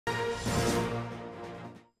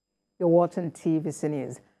You're watching TVC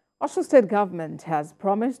News. Osun State government has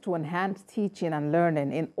promised to enhance teaching and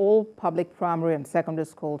learning in all public primary and secondary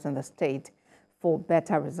schools in the state for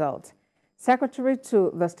better results. Secretary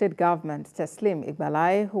to the state government, Teslim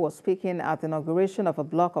Igbalai, who was speaking at the inauguration of a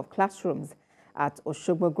block of classrooms at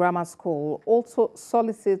Osogbo Grammar School, also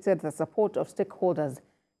solicited the support of stakeholders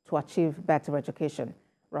to achieve better education.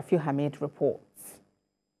 Rafiu Hamid reports.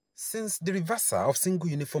 Since the reversal of single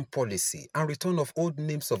uniform policy and return of old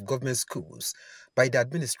names of government schools by the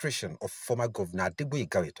administration of former Governor Adegboye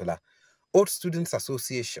Igawetola, old students'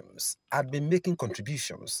 associations had been making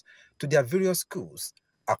contributions to their various schools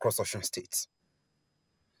across Osun State.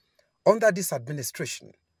 Under this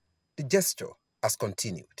administration, the gesture has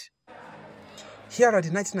continued. Here are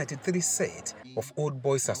the 1993 set of Old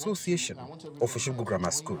Boys Association of Osogbo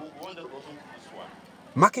Grammar School.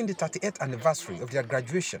 Marking the 38th anniversary of their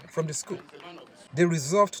graduation from the school, they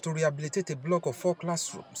resolved to rehabilitate a block of 4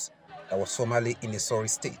 classrooms that was formerly in a sorry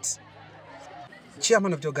state.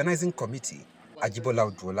 Chairman of the organizing committee,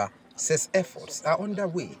 Ajibola Odwola, says efforts are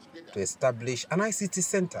underway to establish an ICT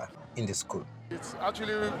center in the school. It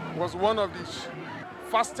actually was one of the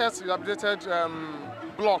fastest rehabilitated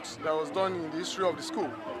blocks that was done in the history of the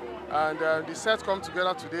school. And the set come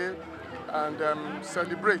together today and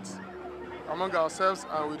celebrate among ourselves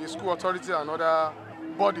and with the school authority and other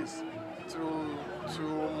bodies to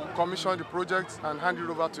commission the project and hand it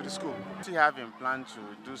over to the school. We have in plan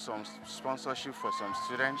to do some sponsorship for some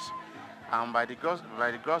students, and by the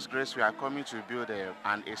God's grace, we are coming to build a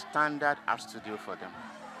standard art studio for them.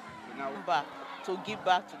 To give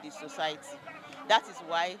back to the society. That is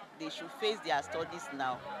why they should face their studies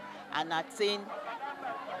now and attain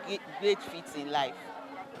great feats in life.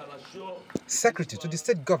 Secretary to the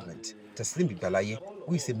state government, Teslim Igbalai,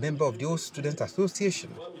 who is a member of the Old Student Association,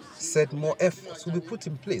 said more efforts will be put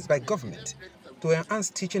in place by government to enhance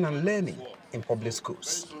teaching and learning in public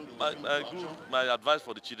schools. My advice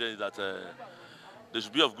for the children is that they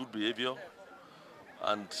should be of good behavior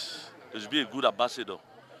and they should be a good ambassador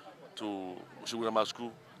to Osogbo Grammar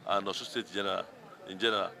School and Osun State in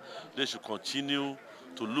general. They should continue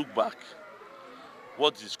to look back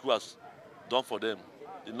what the school has done for them,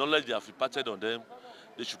 the knowledge they have imparted on them.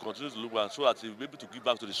 They should continue to look back so that they will be able to give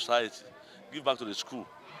back to the society, give back to the school.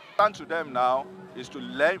 Plan to them now is to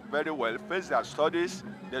learn very well, face their studies.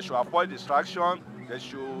 They should avoid distraction. They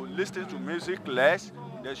should listen to music less.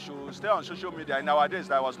 They should stay on social media. Nowadays,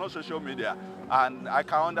 there was no social media. And I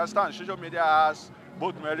can understand social media has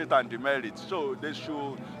both merit and demerit. So they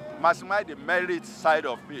should maximize the merit side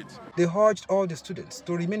of it. They urged all the students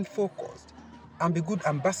to remain focused and be good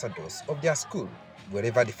ambassadors of their school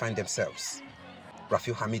wherever they find themselves.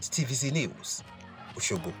 Rafiu Hamid, TVC News,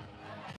 Osogbo.